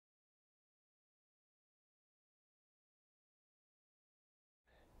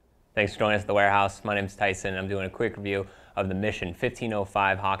Thanks for joining us at the warehouse. My name is Tyson. I'm doing a quick review of the Mission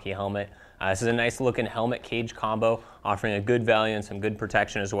 1505 hockey helmet. This is a nice looking helmet cage combo, offering a good value and some good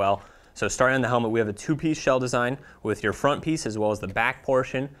protection as well. So starting on the helmet, we have a two-piece shell design with your front piece as well as the back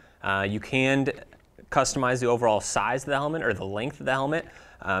portion. You can customize the overall size of the helmet or the length of the helmet.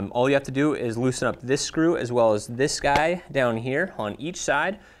 All you have to do is loosen up this screw as well as this guy down here on each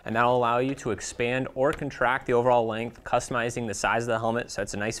side, and that'll allow you to expand or contract the overall length, customizing the size of the helmet. So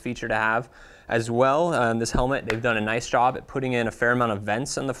it's a nice feature to have. As well, this helmet, they've done a nice job at putting in a fair amount of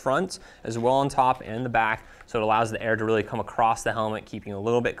vents on the front as well on top and the back, so it allows the air to really come across the helmet, keeping it a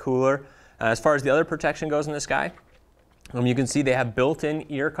little bit cooler. As far as the other protection goes in this guy, you can see they have built-in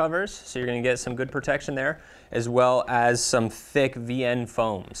ear covers, so you're going to get some good protection there, as well as some thick VN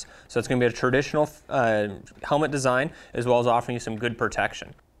foams. So it's going to be a traditional helmet design, as well as offering you some good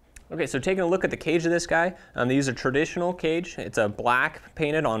protection. Okay, so taking a look at the cage of this guy, they use a traditional cage. It's a black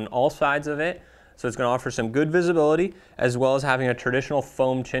painted on all sides of it, so it's going to offer some good visibility, as well as having a traditional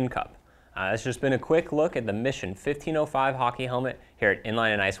foam chin cup. It's just been a quick look at the Mission 1505 hockey helmet here at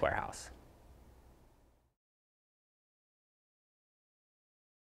Inline and Ice Warehouse.